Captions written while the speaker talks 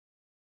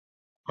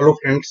Hello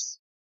friends,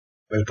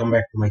 welcome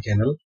back to my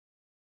channel.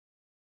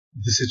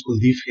 This is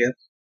Kuldeep here.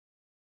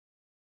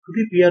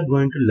 Today we are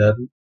going to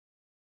learn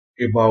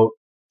about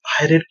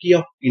hierarchy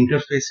of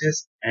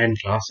interfaces and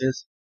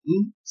classes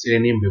in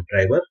Selenium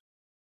WebDriver.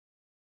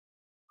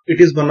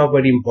 It is one of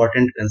very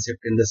important concept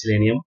in the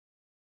Selenium,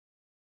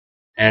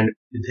 and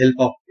with help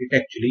of it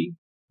actually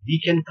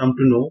we can come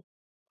to know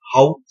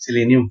how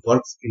Selenium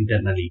works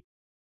internally.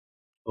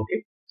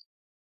 Okay.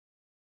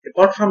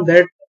 Apart from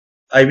that,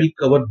 I will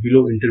cover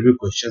below interview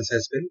questions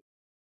as well.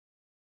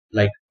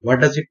 Like,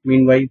 what does it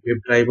mean by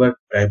WebDriver?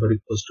 Driver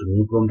equals to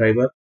new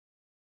ChromeDriver.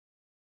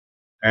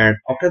 And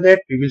after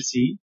that, we will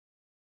see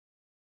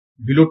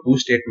below two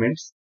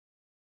statements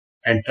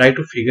and try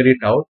to figure it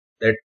out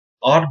that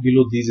are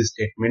below these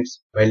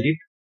statements valid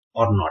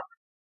or not.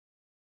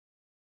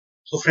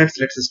 So friends,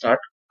 let's start.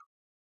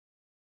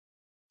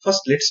 First,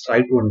 let's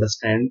try to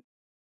understand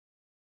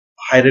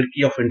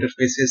hierarchy of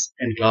interfaces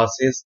and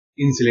classes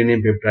in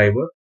Selenium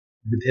WebDriver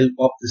with help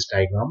of this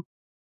diagram.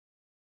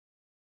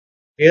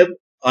 Here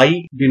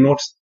I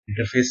denotes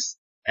interface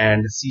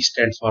and C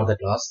stands for the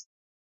class.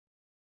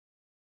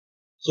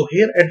 So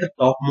here at the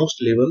topmost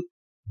level,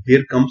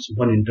 there comes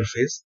one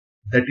interface,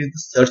 that is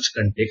the search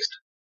context.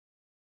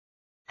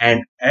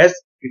 And as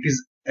it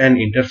is an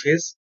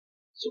interface,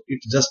 so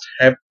it just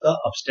have the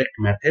abstract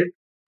method,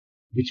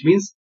 which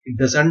means it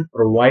doesn't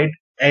provide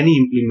any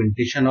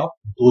implementation of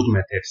those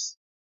methods.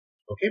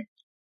 Okay.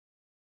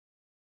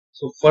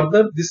 So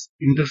further, this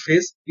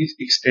interface is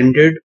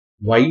extended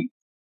by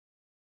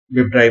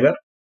WebDriver.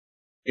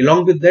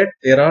 Along with that,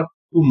 there are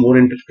two more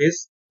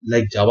interfaces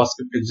like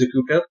JavaScript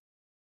executor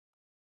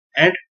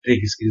and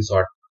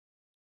TakesScreenshot.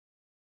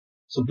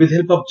 So with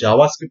help of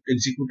JavaScript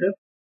executor,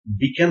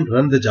 we can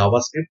run the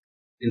JavaScript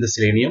in the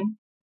Selenium,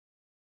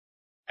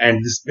 and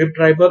this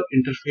WebDriver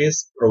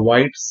interface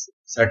provides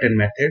certain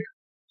method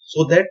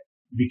so that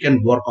we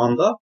can work on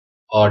the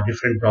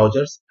different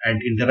browsers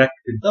and interact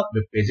with the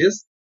web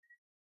pages.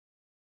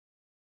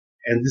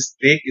 And this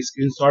take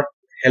screenshot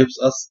helps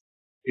us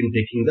in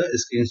taking the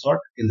screenshot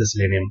in the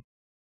Selenium.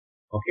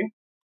 Okay.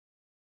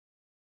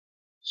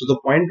 So the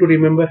point to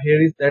remember here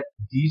is that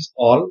these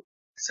all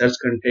search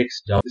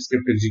context,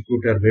 JavaScript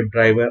executor,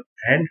 WebDriver,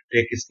 and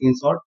take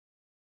screenshot,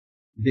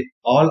 they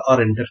all are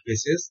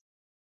interfaces,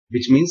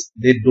 which means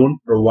they don't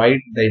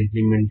provide the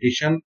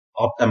implementation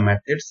of the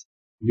methods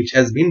which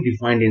has been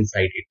defined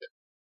inside it.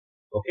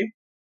 Okay.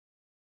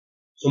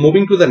 So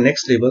moving to the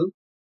next level,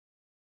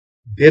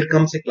 there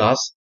comes a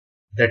class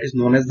that is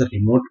known as the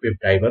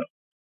RemoteWebDriver.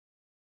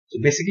 So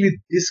basically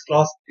this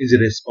class is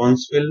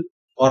responsible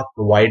for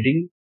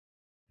providing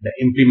the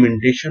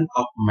implementation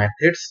of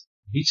methods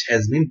which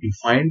has been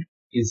defined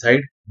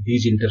inside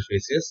these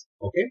interfaces.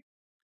 Okay.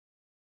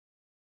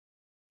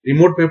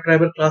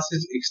 RemoteWebDriver class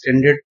is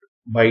extended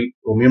by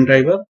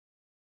ChromeDriver,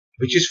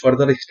 which is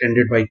further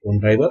extended by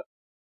ChromeDriver,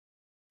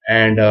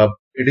 and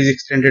it is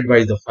extended by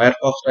the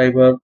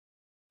FirefoxDriver,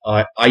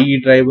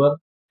 IE driver,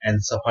 and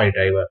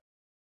SafireDriver.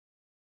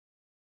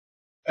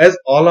 As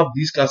all of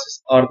these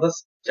classes are the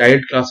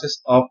child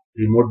classes of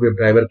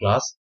RemoteWebDriver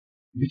class,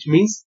 which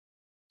means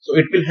so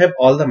it will have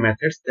all the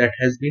methods that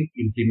has been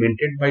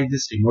implemented by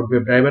this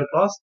RemoteWebDriver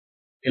class.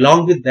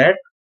 Along with that,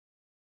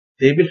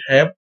 they will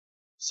have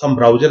some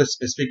browser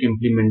specific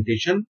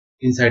implementation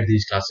inside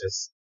these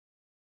classes.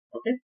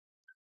 Okay.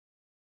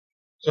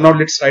 So now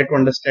let's try to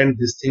understand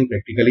this thing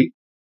practically.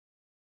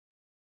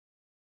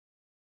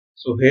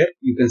 So here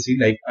you can see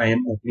like I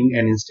am opening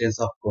an instance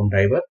of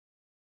ChromeDriver.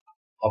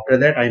 After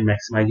that, I am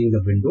maximizing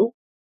the window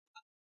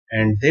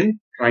and then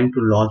trying to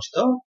launch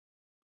the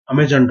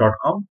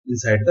Amazon.com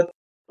inside the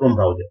Chrome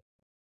browser.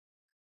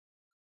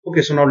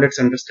 Okay, so now let's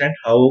understand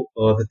how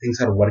the things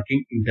are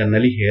working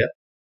internally here.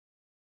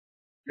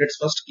 Let's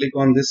first click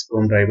on this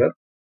ChromeDriver.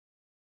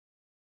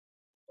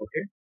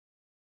 Okay.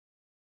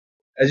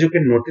 As you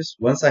can notice,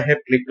 once I have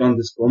clicked on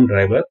this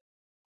ChromeDriver,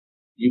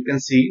 you can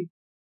see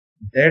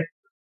that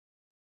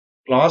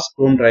class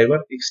ChromeDriver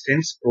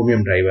extends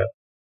Chromium driver.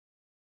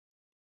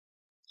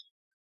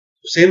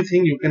 So same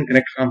thing you can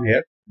connect from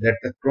here, that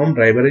the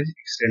ChromeDriver is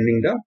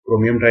extending the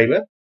Chromium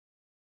driver.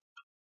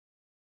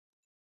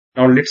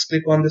 Now let's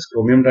click on this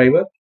Chromium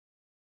driver.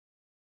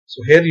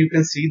 So here you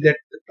can see that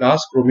the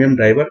class Chromium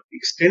driver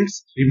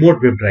extends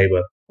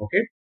RemoteWebDriver.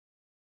 Okay.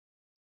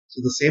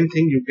 So the same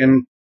thing you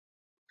can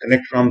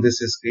connect from this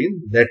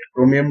screen, that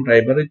Chromium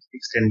driver is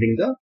extending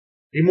the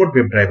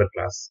RemoteWebDriver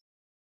class.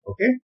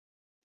 Okay.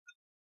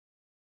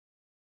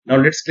 Now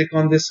let's click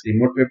on this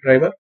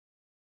RemoteWebDriver.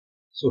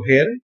 So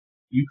here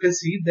you can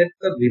see that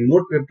the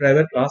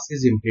RemoteWebDriver class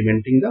is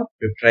implementing the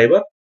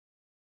WebDriver,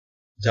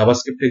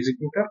 JavaScript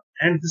executor,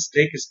 and this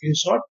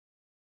TakesScreenshot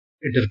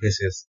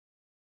interfaces.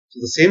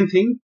 So the same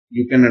thing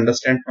you can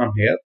understand from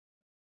here.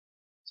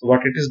 So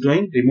what it is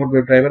doing,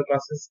 RemoteWebDriver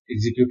class is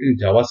executing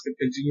JavaScript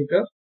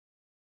executor,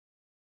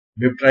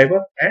 WebDriver,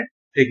 and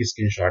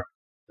TakesScreenshot,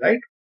 right?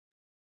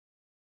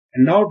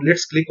 And now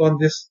let's click on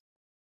this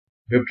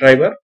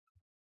WebDriver.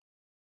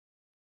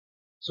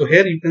 So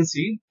here you can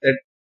see that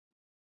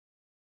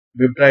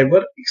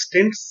WebDriver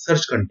extends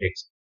search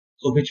context.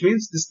 So which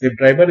means this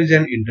WebDriver is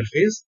an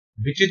interface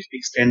which is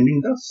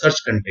extending the search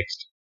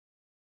context.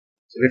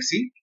 So let's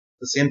see,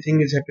 the same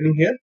thing is happening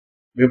here.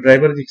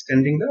 WebDriver is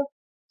extending the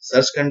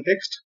search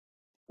context.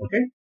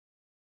 Okay.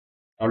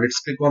 Now let's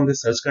click on the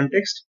search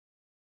context.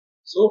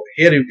 So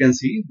here you can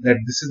see that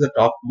this is the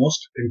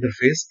topmost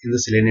interface in the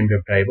Selenium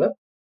WebDriver,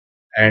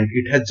 and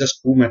it has just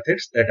two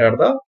methods, that are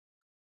the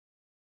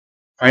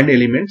find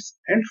elements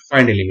and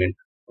find element.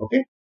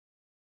 Okay.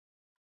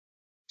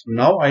 So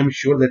now I am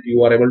sure that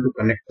you are able to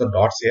connect the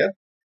dots here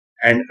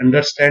and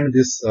understand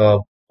this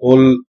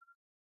whole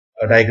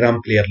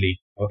diagram clearly.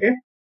 Okay.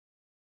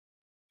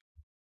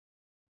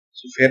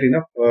 So fair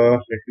enough.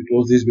 Let me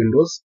close these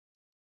windows.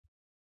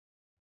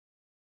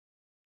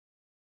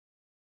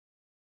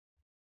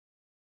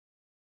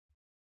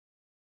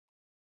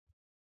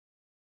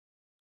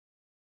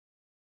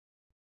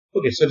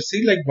 Okay, so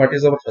see, like, what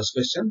is our first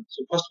question?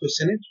 So first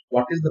question is,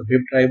 what is the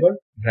WebDriver?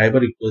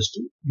 Driver equals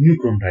to new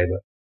ChromeDriver.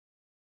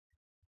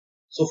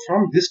 So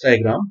from this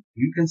diagram,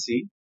 you can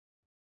see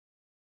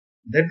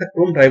that the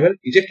ChromeDriver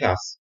is a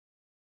class.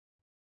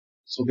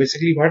 So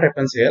basically what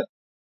happens here,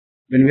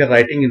 when we are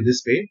writing in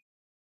this way,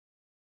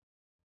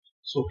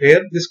 so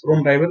here this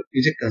ChromeDriver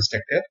is a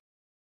constructor,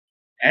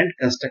 and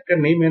constructor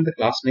name and the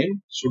class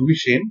name should be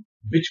same,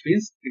 which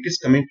means it is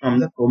coming from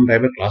the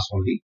ChromeDriver class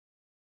only.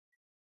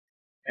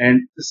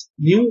 And this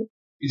new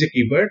is a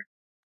keyword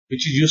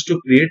which is used to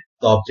create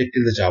the object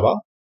in the Java.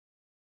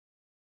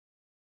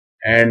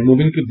 And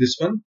moving to this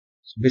one,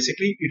 so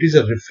basically it is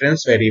a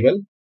reference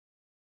variable,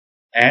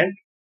 and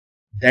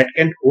that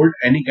can hold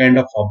any kind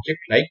of object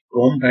like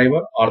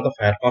ChromeDriver or the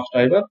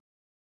FirefoxDriver.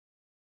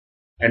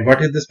 And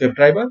what is this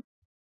WebDriver?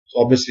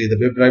 So obviously the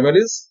WebDriver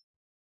is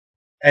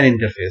an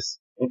interface.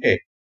 Okay.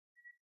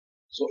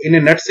 So in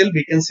a nutshell,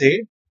 we can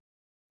say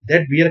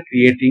that we are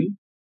creating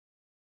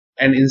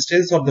an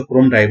instance of the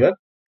ChromeDriver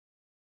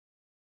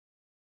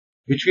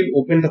which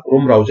will open the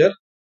Chrome browser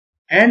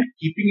and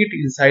keeping it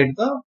inside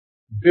the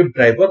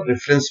WebDriver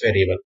reference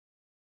variable.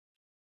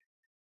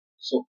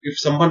 So if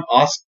someone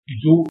asks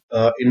you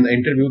in the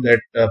interview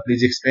that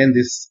please explain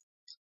this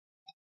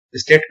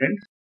statement,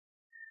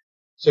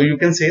 so you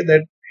can say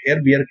that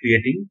here we are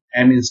creating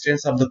an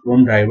instance of the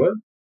ChromeDriver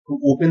to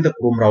open the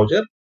Chrome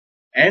browser,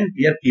 and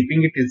we are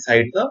keeping it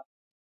inside the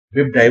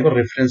WebDriver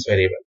reference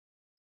variable.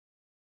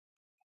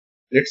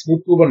 Let's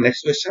move to our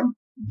next question.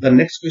 The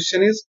next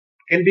question is,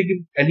 can we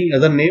give any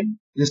other name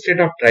instead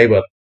of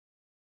driver?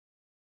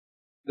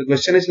 The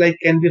question is like,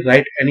 can we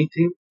write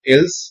anything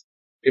else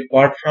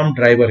apart from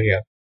driver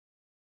here?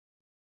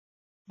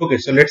 Okay,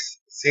 so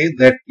let's say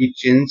that we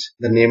change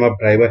the name of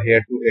driver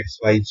here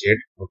to XYZ.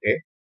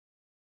 Okay,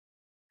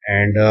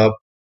 and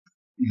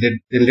then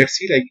let's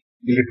see, like,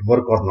 will it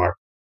work or not.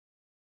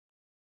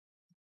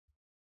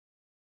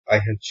 I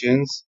have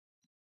changed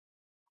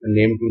the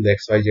name to the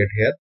XYZ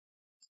here,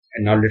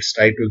 and now let's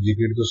try to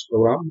execute this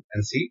program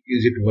and see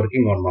is it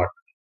working or not.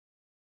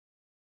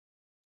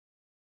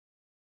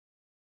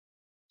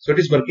 So it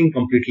is working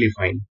completely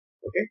fine.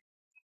 Okay,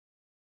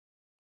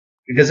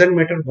 it doesn't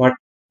matter what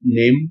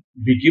name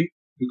we give,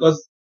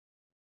 because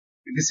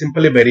it is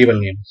simply a variable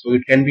name, so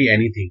it can be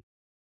anything.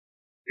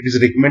 It is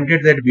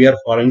recommended that we are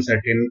following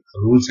certain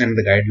rules and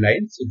the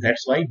guidelines, so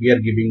that's why we are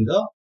giving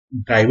the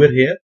driver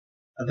here.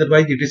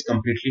 Otherwise it is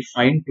completely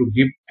fine to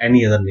give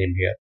any other name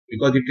here,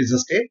 because it is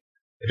just a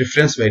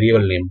reference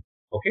variable name.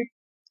 Okay,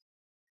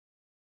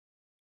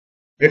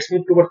 let's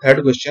move to our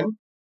third question.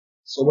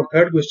 So our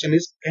third question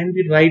is, can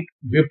we write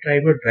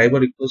WebDriver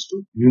driver equals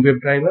to new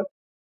WebDriver?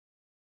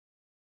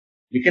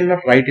 We cannot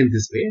write in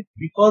this way,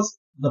 because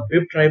the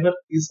WebDriver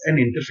is an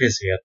interface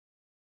here,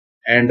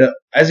 and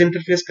as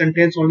interface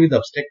contains only the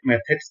abstract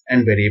methods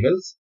and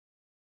variables,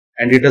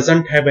 and it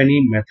doesn't have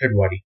any method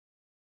body,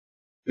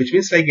 which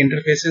means like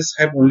interfaces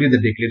have only the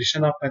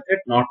declaration of method,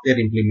 not their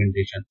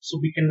implementation. So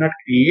we cannot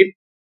create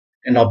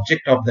an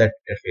object of that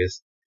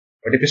interface.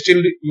 But if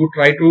still you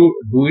try to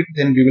do it,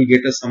 then we will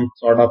get some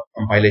sort of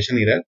compilation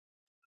error.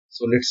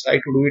 So let's try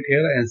to do it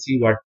here and see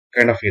what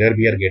kind of error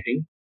we are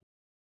getting.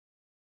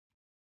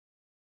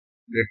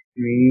 Let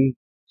me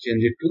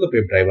change it to the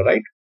WebDriver,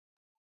 right?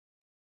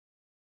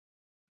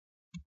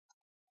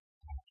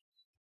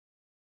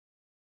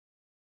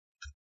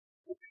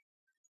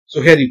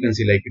 So here you can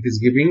see like it is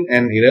giving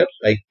an error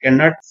like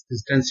cannot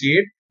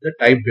instantiate the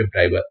type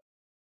WebDriver.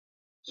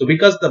 So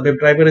because the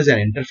WebDriver is an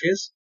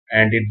interface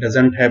and it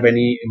doesn't have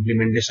any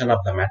implementation of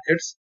the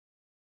methods,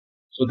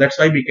 so that's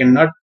why we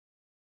cannot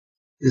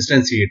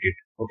instantiate it.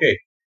 Okay,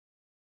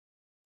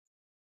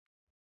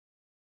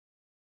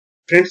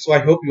 friends, so I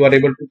hope you are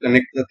able to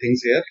connect the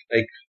things here,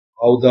 like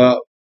how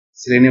the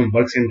Selenium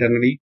works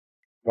internally,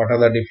 what are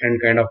the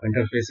different kind of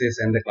interfaces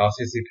and the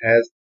classes it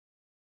has,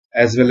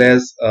 as well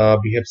as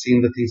we have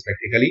seen the things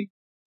practically.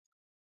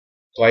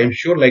 So I am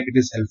sure like it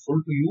is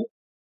helpful to you,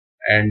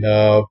 and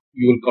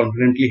you will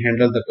confidently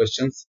handle the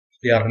questions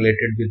if they are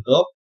related with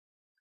the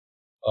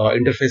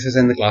interfaces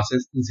and the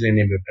classes in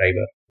Selenium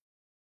WebDriver.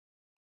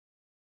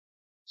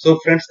 So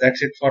friends,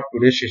 that's it for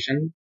today's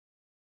session.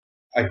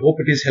 I hope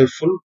it is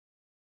helpful.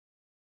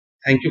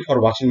 Thank you for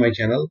watching my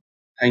channel.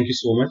 Thank you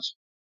so much.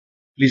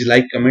 Please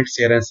like, comment,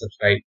 share and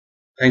subscribe.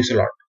 Thanks a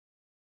lot.